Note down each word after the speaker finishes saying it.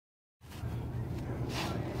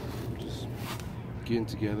getting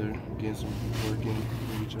together, getting some working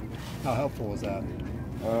with each other. How helpful was that?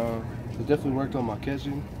 It definitely worked on my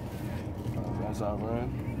catching as I run.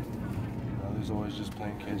 There's always just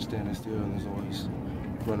playing catch, standing still, and there's always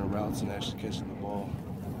running routes and actually catching the ball.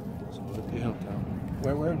 So it helped out.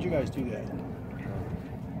 Where did you guys do that?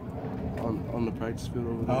 On the practice field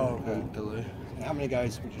over there okay. in LA. How many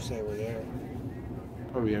guys would you say were there?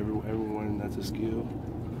 Probably everyone that's a skill.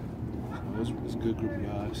 So it was a good group of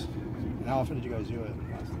guys. And how often did you guys do it?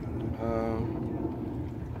 I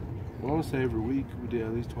want to say every week. We did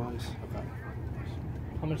at least twice. Okay.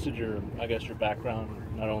 How much did your background,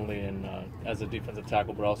 not only in as a defensive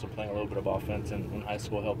tackle, but also playing a little bit of offense in high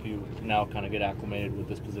school, help you now kind of get acclimated with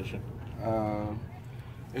this position?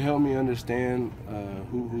 It helped me understand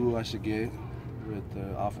who I should get with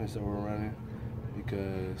the offense that we're running,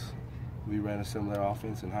 because we ran a similar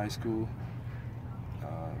offense in high school.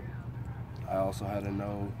 I also had to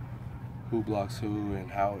know who blocks who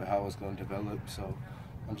and how it's going to develop. So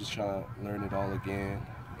I'm just trying to learn it all again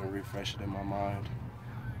and refresh it in my mind.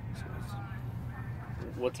 So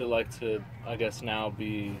what's it like to, I guess, now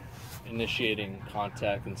be initiating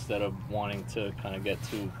contact instead of wanting to kind of get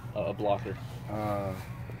to a blocker? I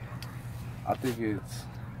think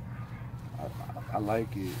I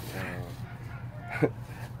like it.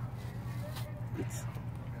 It's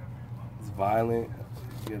violent.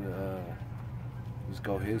 You gotta just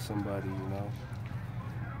go hit somebody, you know.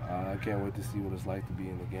 I can't wait to see what it's like to be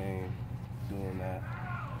in the game doing that.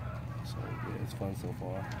 So yeah, it's fun so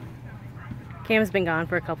far. Cam's been gone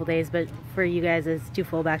for a couple days, but for you guys as two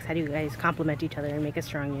fullbacks, how do you guys complement each other and make a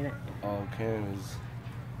strong unit? Oh,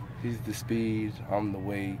 he's the speed, I'm the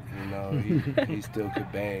weight, you know. He still could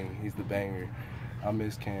bang. He's the banger. I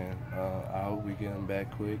miss Cam. I hope we get him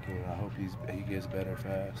back quick, and I hope he gets better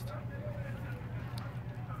fast.